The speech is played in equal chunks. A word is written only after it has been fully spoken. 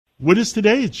With us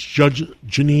today, it's Judge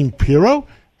Jeanine Pirro,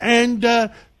 and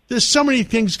there's so many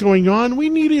things going on. We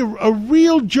need a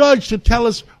real judge to tell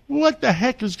us what the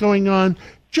heck is going on.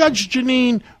 Judge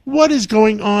Jeanine, what is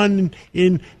going on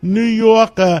in New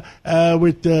York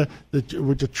with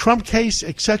the Trump case,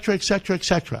 et cetera, et cetera, et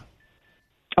cetera?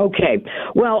 Okay.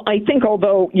 Well, I think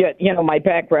although, my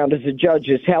background as a judge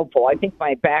is helpful, I think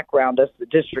my background as the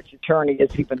district attorney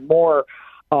is even more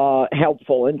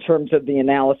helpful in terms of the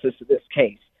analysis of this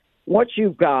case. What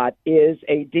you've got is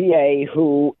a DA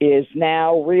who is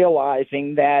now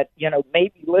realizing that,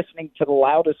 maybe listening to the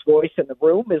loudest voice in the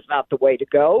room is not the way to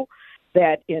go,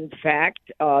 that, in fact,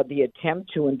 the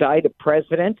attempt to indict a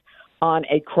president on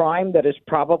a crime that is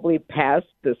probably past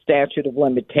the statute of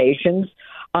limitations,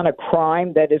 on a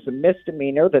crime that is a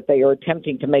misdemeanor that they are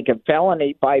attempting to make a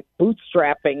felony by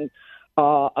bootstrapping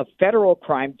a federal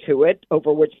crime to it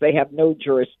over which they have no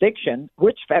jurisdiction,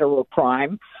 which federal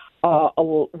crime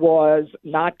was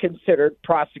not considered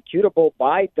prosecutable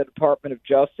by the Department of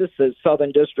Justice, the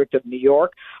Southern District of New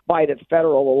York, by the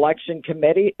Federal Election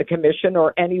Commission,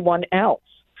 or anyone else.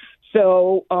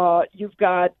 So you've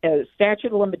got a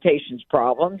statute of limitations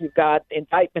problem, you've got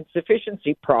indictment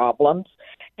sufficiency problems,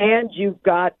 and you've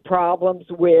got problems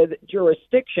with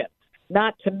jurisdiction,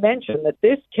 not to mention that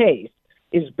this case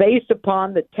is based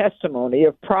upon the testimony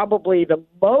of probably the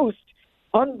most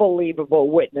unbelievable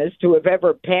witness to have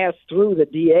ever passed through the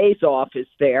DA's office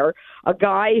there, a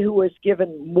guy who has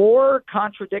given more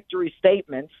contradictory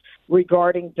statements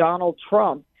regarding Donald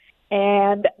Trump,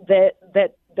 and that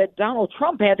Donald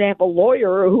Trump had to have a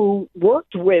lawyer who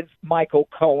worked with Michael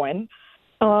Cohen,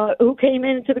 who came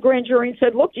into the grand jury and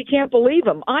said, look, you can't believe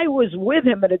him. I was with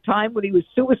him at a time when he was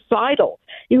suicidal.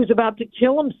 He was about to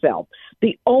kill himself.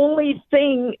 The only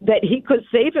thing that he could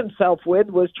save himself with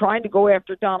was trying to go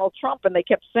after Donald Trump. And they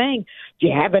kept saying, do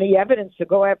you have any evidence to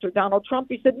go after Donald Trump?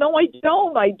 He said, no, I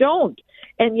don't.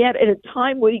 And yet at a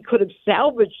time when he could have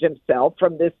salvaged himself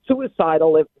from this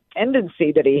suicidal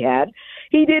tendency that he had,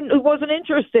 he wasn't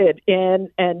interested in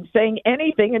saying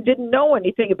anything and didn't know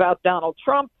anything about Donald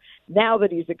Trump. Now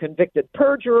that he's a convicted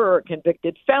perjurer or a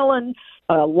convicted felon,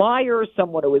 a liar,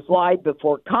 someone who has lied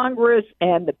before Congress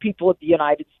and the people of the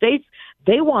United States,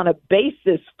 they want to base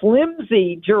this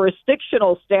flimsy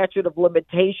jurisdictional statute of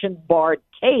limitation barred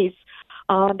case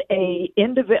on an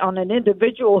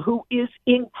individual who is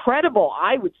incredible,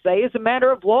 I would say, as a matter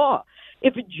of law.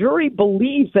 If a jury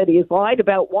believes that he has lied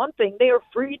about one thing, they are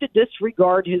free to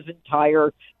disregard his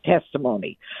entire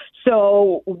testimony.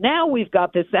 So now we've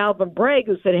got this Alvin Bragg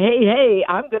who said, hey,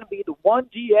 I'm going to be the one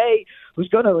DA who's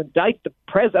going to indict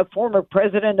the former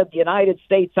president of the United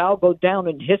States. I'll go down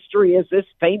in history as this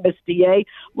famous DA.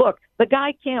 Look, the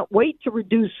guy can't wait to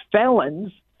reduce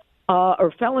felons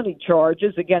or felony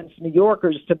charges against New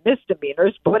Yorkers to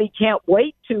misdemeanors, but he can't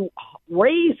wait to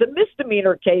raise a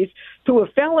misdemeanor case to a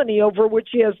felony over which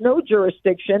he has no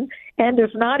jurisdiction and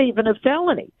is not even a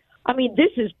felony. I mean,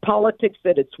 this is politics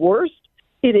at its worst.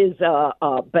 It is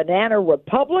a banana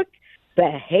republic. The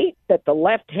hate that the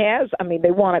left has, I mean,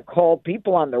 they want to call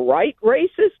people on the right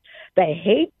racist. The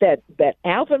hate that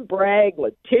Alvin Bragg,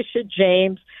 Letitia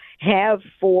James have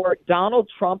for Donald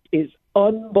Trump is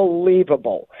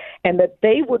unbelievable, and that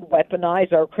they would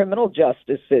weaponize our criminal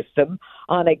justice system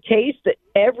on a case that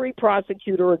every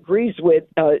prosecutor agrees with,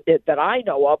 that I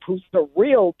know of, who's the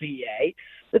real DA,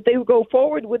 that they would go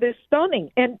forward with is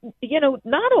stunning. And,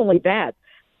 not only that,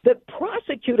 the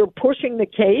prosecutor pushing the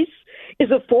case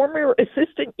is a former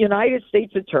assistant United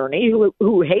States attorney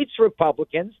who hates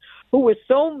Republicans, who was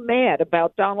so mad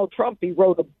about Donald Trump, he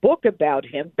wrote a book about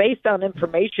him based on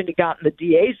information he got in the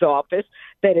DA's office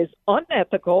that is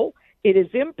unethical. It is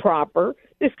improper.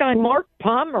 This guy, Mark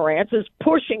Pomerantz, is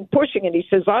pushing, and he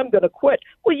says, I'm going to quit.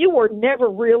 Well, you were never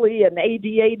really an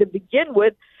ADA to begin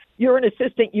with. You're an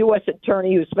assistant U.S.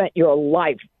 attorney who spent your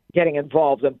life getting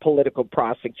involved in political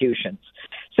prosecutions.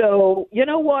 So, you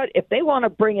know what? If they want to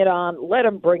bring it on, let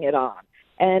them bring it on.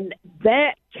 And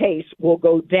that case will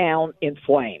go down in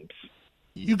flames.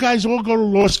 You guys all go to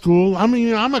law school. I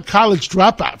mean, I'm a college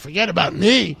dropout. Forget about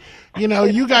me.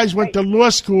 You guys went to law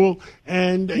school,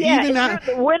 and you're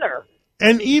the winner.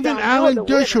 And even Alan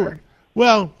Dershowitz.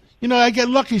 Well, I get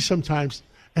lucky sometimes.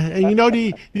 And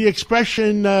the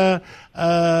expression, the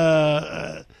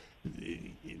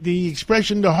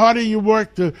harder you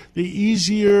work, the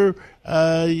easier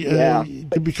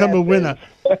to become a winner.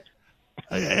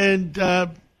 And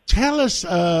tell us,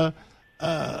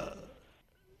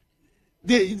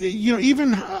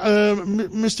 even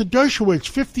Mr. Dershowitz,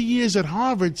 50 years at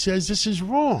Harvard, says this is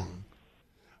wrong.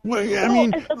 Well, I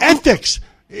mean, ethics.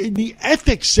 the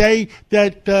ethics say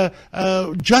that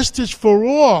justice for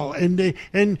all, and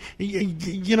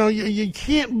you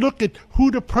can't look at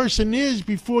who the person is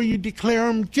before you declare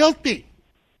him guilty.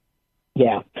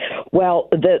 Yeah. Well,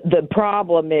 the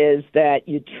problem is that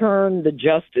you turn the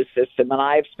justice system, and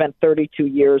I've spent 32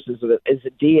 years as a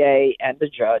DA and a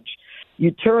judge.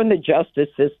 You turn the justice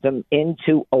system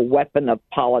into a weapon of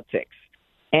politics.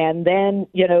 And then,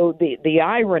 the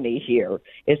irony here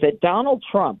is that Donald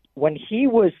Trump, when he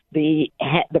was the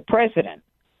president,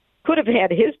 could have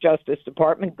had his Justice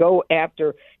Department go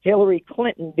after Hillary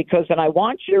Clinton because, and I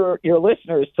want your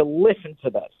listeners to listen to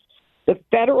this, the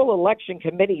Federal Election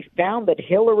Committee found that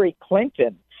Hillary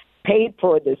Clinton paid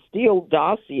for the Steele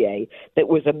dossier that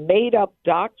was a made-up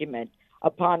document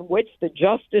upon which the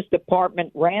Justice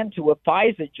Department ran to a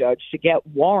FISA judge to get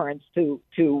warrants to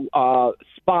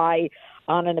spy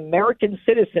on an American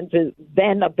citizen to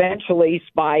then eventually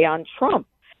spy on Trump.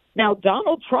 Now,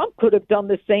 Donald Trump could have done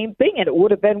the same thing, and it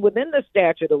would have been within the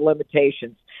statute of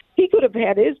limitations. He could have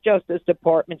had his Justice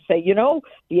Department say, the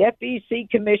FEC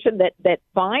commission that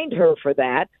fined her for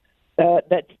that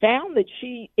found that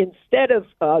she, instead of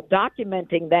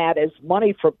documenting that as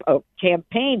money for a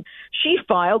campaign, she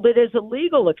filed it as a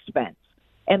legal expense.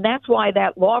 And that's why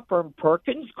that law firm,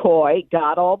 Perkins Coie,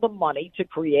 got all the money to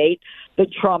create the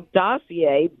Trump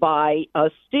dossier by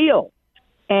Steele.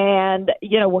 And,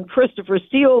 when Christopher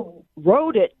Steele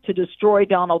wrote it to destroy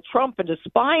Donald Trump and to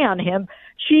spy on him,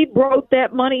 she wrote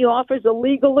that money off as a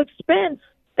legal expense.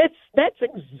 That's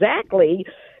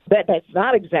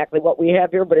not exactly what we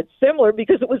have here, but it's similar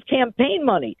because it was campaign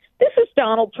money. This is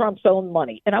Donald Trump's own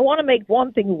money. And I want to make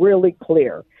one thing really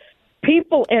clear.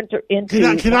 People enter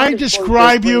into... Can I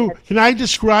describe you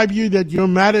that you're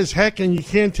mad as heck and you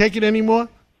can't take it anymore?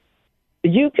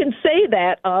 You can say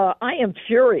that. I am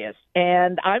furious,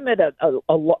 and I'm at a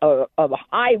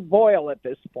high boil at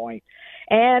this point,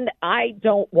 and I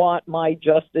don't want my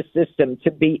justice system to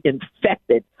be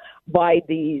infected by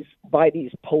these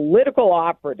political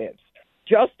operatives.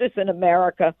 Justice in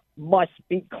America must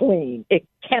be clean. It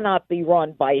cannot be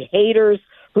run by haters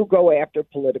who go after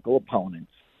political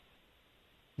opponents.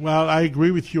 Well, I agree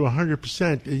with you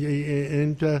 100%.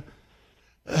 And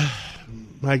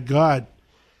my God.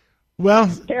 Well,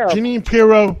 Jeanine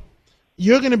Pirro,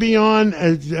 you're going to be on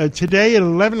today at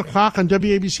 11 o'clock on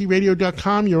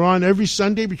WABCRadio.com. You're on every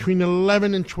Sunday between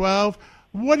 11 and 12.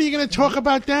 What are you going to talk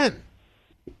about then?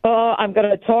 I'm going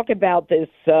to talk about this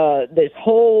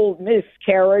whole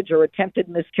miscarriage or attempted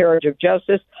miscarriage of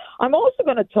justice. I'm also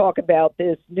going to talk about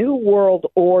this new world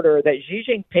order that Xi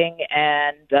Jinping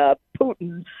and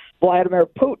Vladimir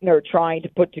Putin are trying to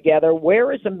put together.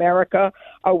 Where is America?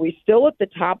 Are we still at the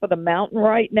top of the mountain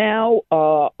right now?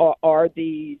 Are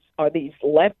these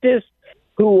leftists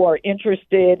who are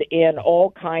interested in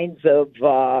all kinds of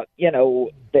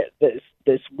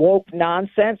this woke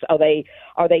nonsense? Are they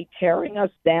tearing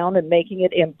us down and making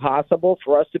it impossible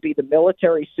for us to be the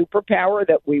military superpower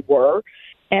that we were?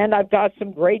 And I've got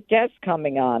some great guests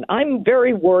coming on. I'm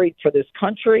very worried for this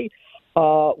country.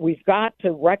 We've got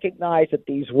to recognize that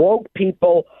these woke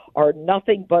people are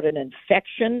nothing but an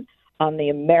infection on the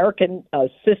American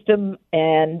system,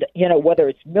 and whether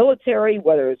it's military,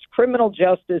 whether it's criminal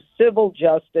justice, civil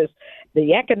justice,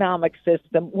 the economic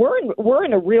system, we're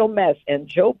in a real mess, and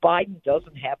Joe Biden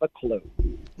doesn't have a clue.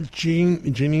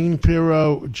 Jeanine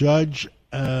Pirro, Judge,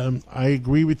 I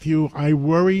agree with you. I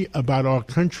worry about our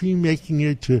country making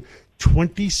it to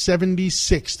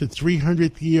 2076, the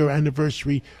 300th year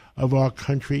anniversary of our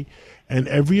country, and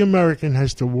every American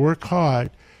has to work hard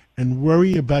and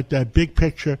worry about that big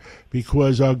picture,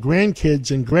 because our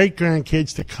grandkids and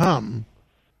great-grandkids to come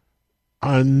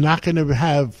are not going to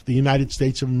have the United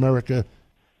States of America,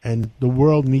 and the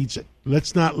world needs it.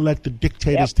 Let's not let the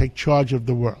dictators take charge of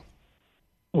the world.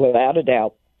 Without a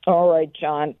doubt. All right,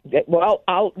 John. Well,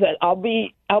 I'll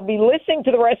be listening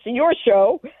to the rest of your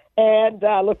show, and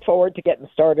look forward to getting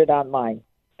started on mine.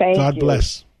 Thank you. God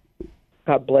bless.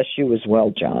 God bless you as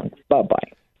well, John.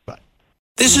 Bye-bye.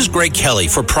 This is Greg Kelly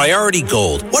for Priority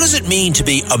Gold. What does it mean to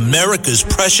be America's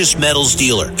precious metals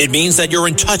dealer? It means that you're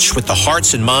in touch with the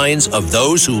hearts and minds of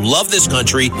those who love this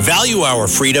country, value our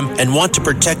freedom, and want to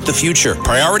protect the future.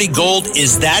 Priority Gold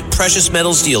is that precious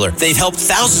metals dealer. They've helped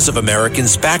thousands of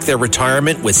Americans back their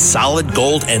retirement with solid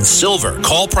gold and silver.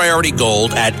 Call Priority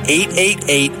Gold at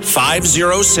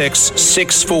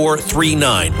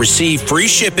 888-506-6439. Receive free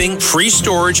shipping, free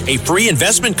storage, a free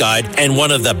investment guide, and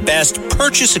one of the best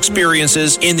purchase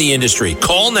experiences in the industry.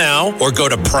 Call now or go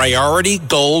to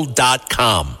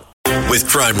PriorityGold.com. With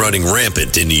crime running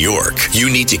rampant in New York, you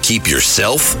need to keep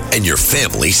yourself and your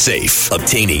family safe.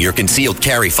 Obtaining your concealed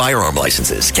carry firearm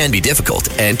licenses can be difficult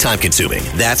and time-consuming.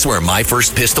 That's where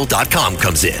MyFirstPistol.com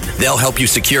comes in. They'll help you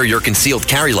secure your concealed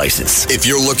carry license. If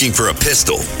you're looking for a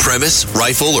pistol, premise,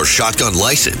 rifle, or shotgun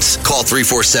license, call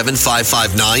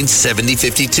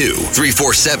 347-559-7052.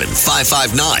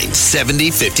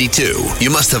 347-559-7052. You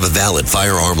must have a valid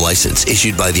firearm license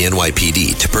issued by the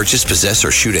NYPD to purchase, possess,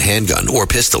 or shoot a handgun or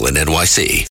pistol in NYC.